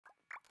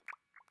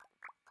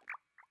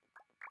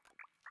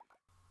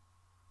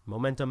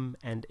momentum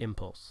and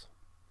impulse.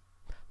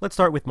 Let's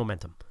start with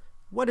momentum.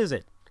 What is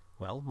it?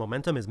 Well,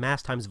 momentum is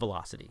mass times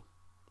velocity.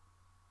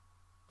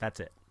 That's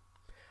it.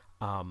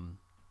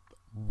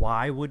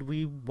 Why would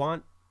we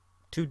want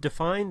to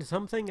define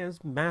something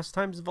as mass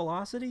times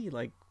velocity?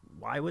 Like,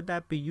 why would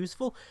that be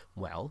useful?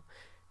 Well,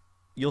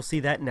 you'll see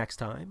that next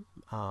time.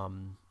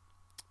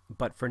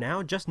 But for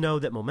now, just know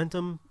that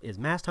momentum is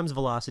mass times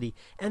velocity,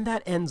 and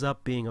that ends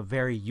up being a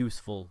very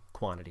useful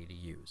quantity to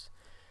use.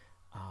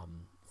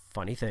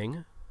 Funny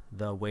thing,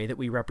 the way that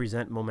we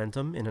represent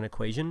momentum in an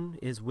equation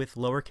is with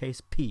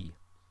lowercase p.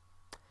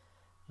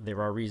 There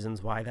are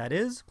reasons why that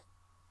is.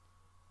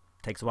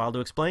 Takes a while to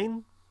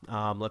explain.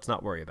 Let's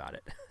not worry about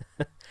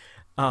it.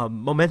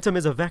 Momentum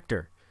is a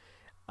vector.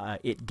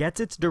 It gets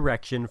its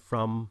direction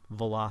from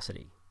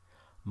velocity.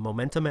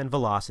 Momentum and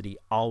velocity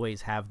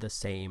always have the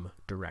same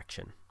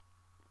direction.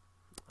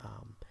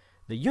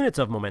 The units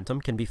of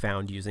momentum can be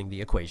found using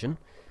the equation.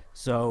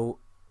 So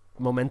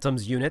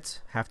momentum's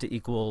units have to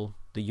equal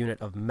the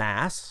unit of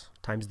mass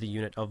times the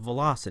unit of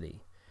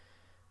velocity.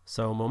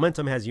 So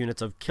momentum has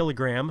units of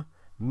kilogram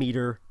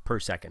meter per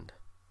second.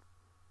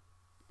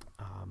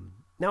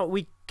 Now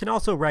we can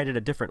also write it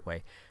a different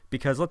way,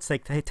 because let's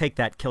take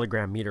that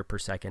kilogram meter per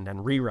second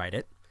and rewrite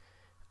it.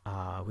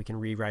 We can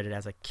rewrite it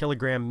as a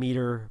kilogram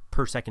meter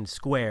per second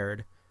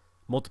squared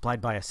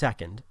multiplied by a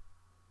second.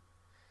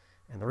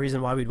 And the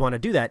reason why we'd want to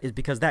do that is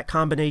because that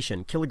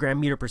combination, kilogram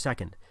meter per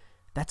second,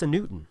 that's a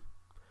Newton.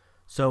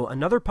 So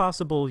another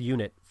possible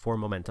unit for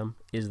momentum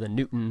is the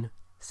Newton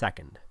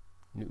second.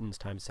 Newtons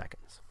times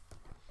seconds.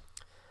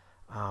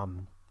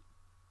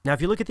 Now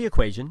if you look at the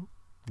equation,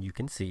 you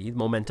can see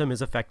momentum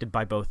is affected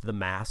by both the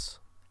mass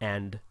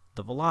and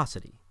the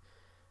velocity.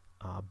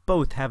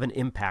 Both have an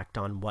impact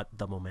on what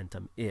the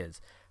momentum is.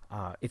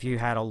 If you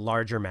had a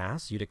larger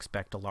mass, you'd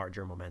expect a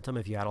larger momentum.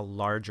 If you had a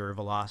larger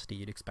velocity,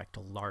 you'd expect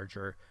a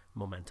larger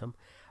momentum.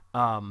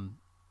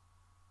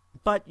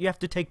 But you have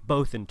to take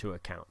both into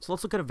account. So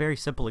let's look at a very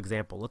simple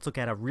example. Let's look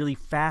at a really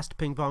fast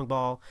ping pong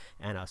ball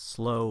and a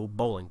slow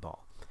bowling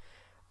ball.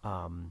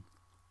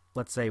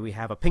 Let's say we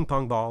have a ping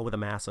pong ball with a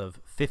mass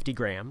of 50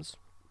 grams,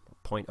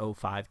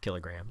 0.05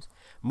 kilograms,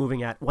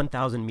 moving at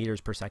 1,000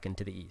 meters per second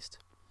to the east.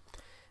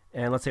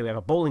 And let's say we have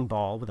a bowling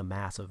ball with a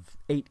mass of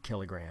 8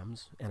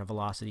 kilograms and a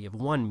velocity of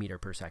 1 meter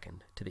per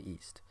second to the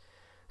east.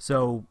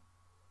 So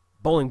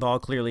bowling ball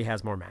clearly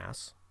has more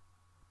mass.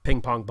 Ping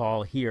pong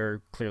ball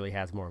here clearly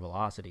has more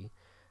velocity.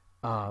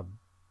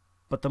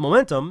 But the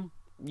momentum,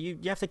 you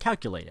have to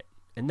calculate it,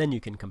 and then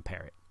you can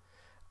compare it.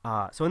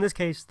 So in this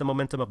case, the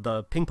momentum of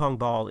the ping pong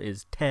ball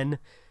is 10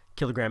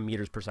 kilogram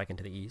meters per second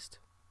to the east.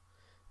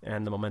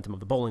 And the momentum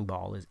of the bowling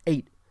ball is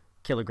 8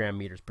 kilogram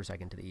meters per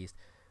second to the east.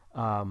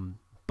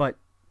 But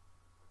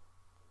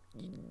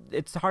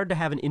it's hard to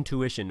have an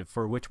intuition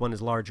for which one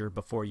is larger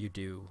before you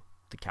do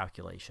the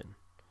calculation.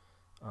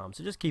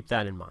 So just keep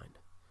that in mind.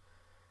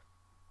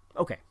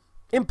 Okay,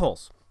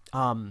 impulse.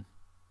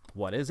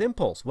 What is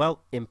impulse?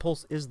 Well,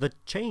 impulse is the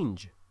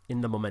change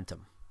in the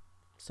momentum.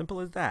 Simple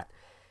as that.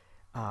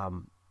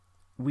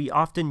 We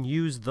often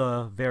use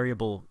the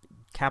variable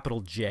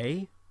capital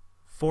J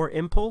for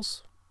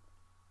impulse.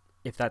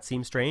 If that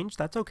seems strange,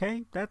 that's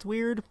okay. That's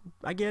weird.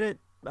 I get it.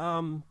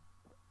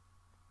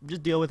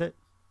 Just deal with it.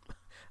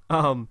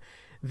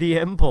 The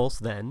impulse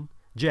then,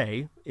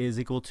 J, is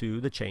equal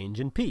to the change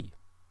in P,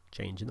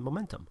 change in the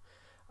momentum.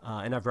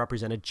 And I've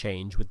represented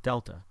change with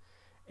delta.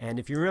 And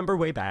if you remember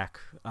way back,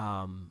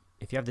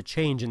 if you have the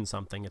change in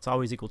something, it's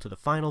always equal to the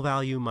final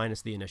value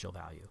minus the initial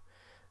value.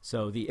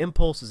 So the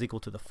impulse is equal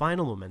to the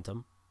final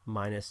momentum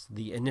minus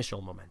the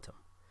initial momentum.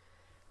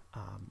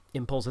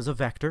 Impulse is a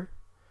vector.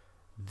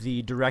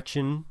 The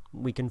direction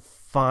we can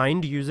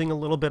find using a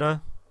little bit of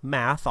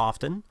math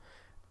often.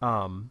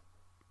 And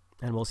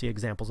we'll see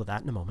examples of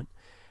that in a moment.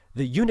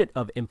 The unit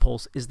of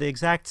impulse is the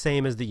exact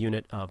same as the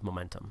unit of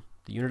momentum.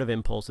 The unit of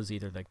impulse is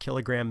either the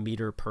kilogram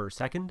meter per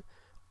second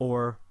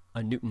or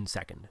a Newton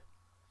second.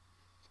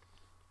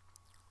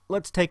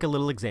 Let's take a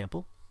little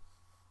example.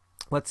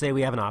 Let's say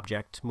we have an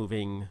object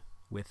moving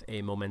with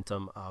a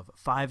momentum of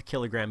 5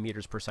 kilogram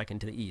meters per second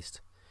to the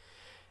east.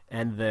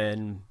 And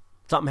then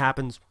something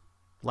happens,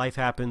 life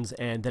happens,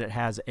 and then it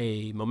has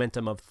a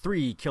momentum of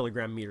 3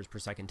 kilogram meters per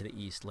second to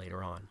the east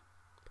later on.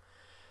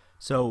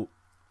 So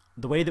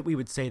the way that we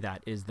would say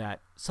that is that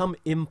some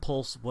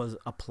impulse was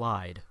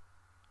applied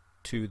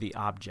to the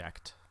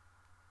object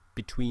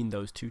between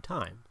those two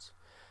times.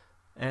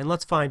 And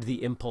let's find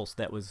the impulse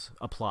that was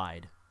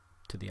applied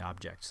to the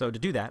object. So to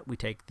do that, we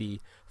take the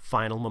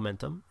final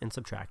momentum and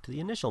subtract the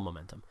initial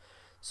momentum.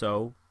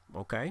 So,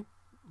 okay,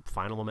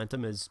 final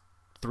momentum is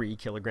 3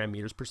 kilogram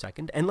meters per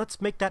second, and let's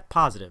make that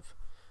positive.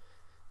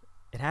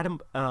 It had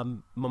a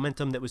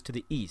momentum that was to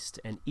the east,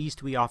 and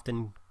east we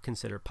often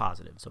consider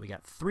positive. So we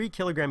got 3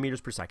 kilogram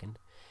meters per second,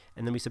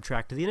 and then we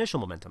subtract the initial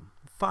momentum,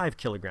 5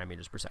 kilogram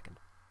meters per second.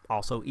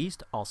 Also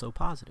east, also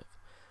positive.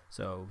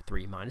 So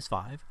 3 minus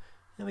 5,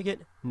 and we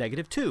get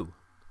negative 2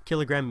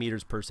 kilogram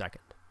meters per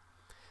second.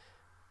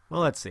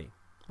 Well, let's see.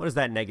 What does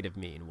that negative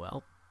mean?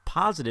 Well,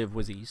 positive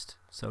was east,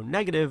 so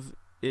negative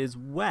is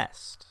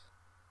west.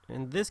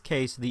 In this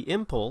case, the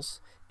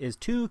impulse is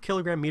 2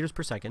 kilogram meters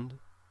per second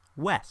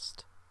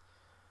west.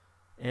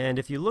 And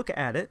if you look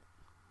at it,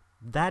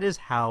 that is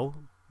how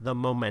the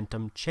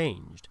momentum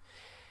changed.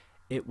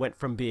 It went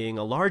from being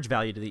a large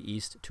value to the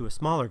east to a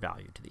smaller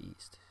value to the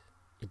east.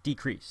 It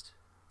decreased.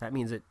 That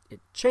means it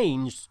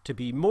changed to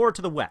be more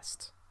to the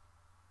west.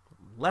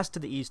 Less to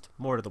the east,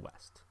 more to the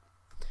west.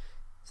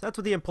 So that's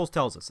what the impulse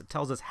tells us. It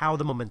tells us how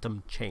the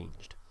momentum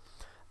changed.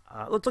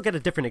 Let's look at a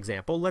different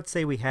example. Let's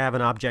say we have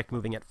an object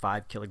moving at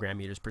 5 kilogram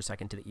meters per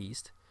second to the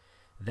east.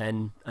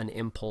 Then an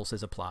impulse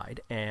is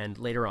applied, and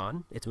later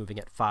on, it's moving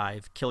at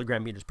 5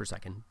 kilogram meters per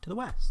second to the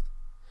west.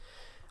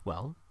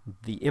 Well,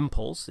 the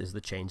impulse is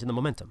the change in the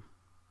momentum.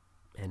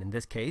 And in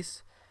this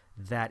case,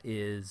 that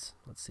is,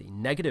 let's see,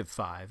 negative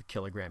 5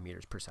 kilogram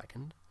meters per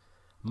second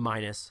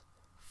minus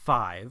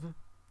 5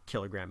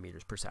 kilogram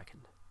meters per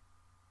second.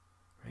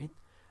 Right?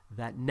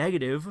 That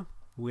negative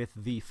with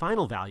the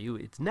final value,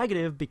 it's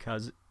negative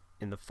because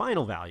in the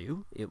final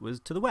value, it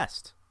was to the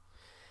west.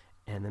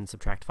 And then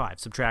subtract 5.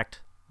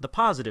 Subtract the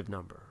positive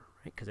number,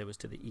 right? Because it was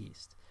to the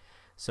east.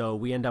 So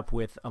we end up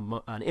with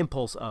an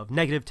impulse of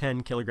negative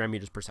 10 kilogram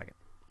meters per second,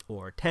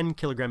 or 10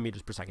 kilogram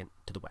meters per second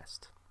to the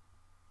west.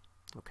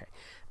 Okay.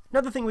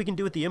 Another thing we can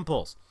do with the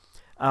impulse.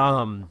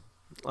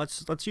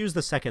 Let's use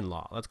the second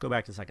law. Let's go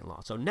back to the second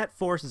law. So net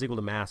force is equal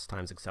to mass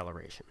times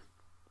acceleration.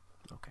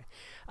 Okay.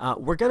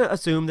 We're going to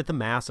assume that the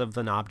mass of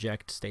an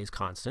object stays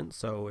constant.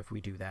 So if we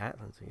do that,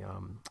 let's see,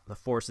 the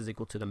force is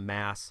equal to the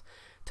mass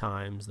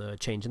times the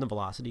change in the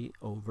velocity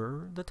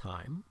over the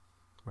time.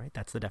 Right?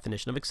 That's the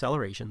definition of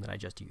acceleration that I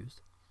just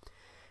used.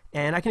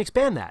 And I can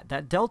expand that.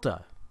 That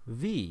delta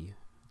V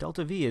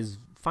is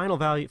final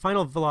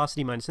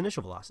velocity minus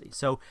initial velocity.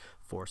 So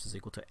force is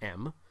equal to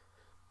m,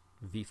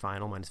 v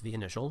final minus v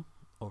initial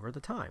over the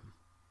time.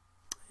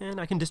 And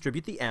I can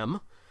distribute the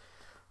m,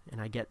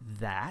 and I get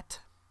that.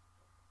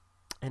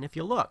 And if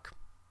you look,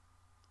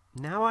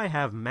 now I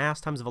have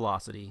mass times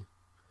velocity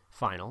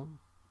final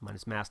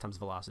minus mass times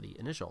velocity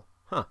initial.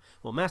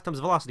 Well, mass times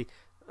velocity,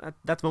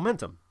 that's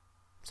momentum.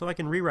 So I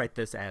can rewrite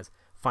this as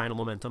final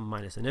momentum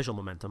minus initial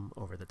momentum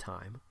over the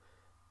time.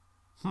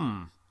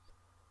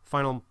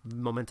 Final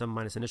momentum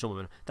minus initial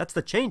momentum. That's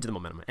the change in the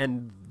momentum,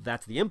 and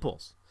that's the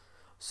impulse.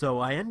 So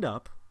I end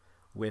up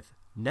with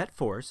net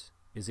force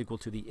is equal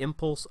to the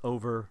impulse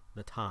over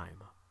the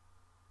time.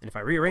 And if I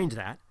rearrange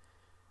that,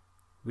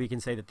 we can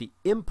say that the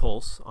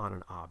impulse on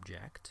an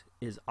object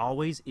is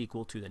always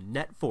equal to the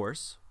net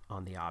force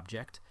on the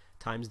object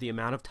times the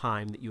amount of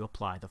time that you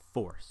apply the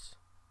force.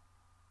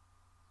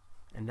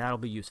 And that'll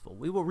be useful.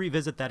 We will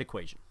revisit that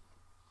equation.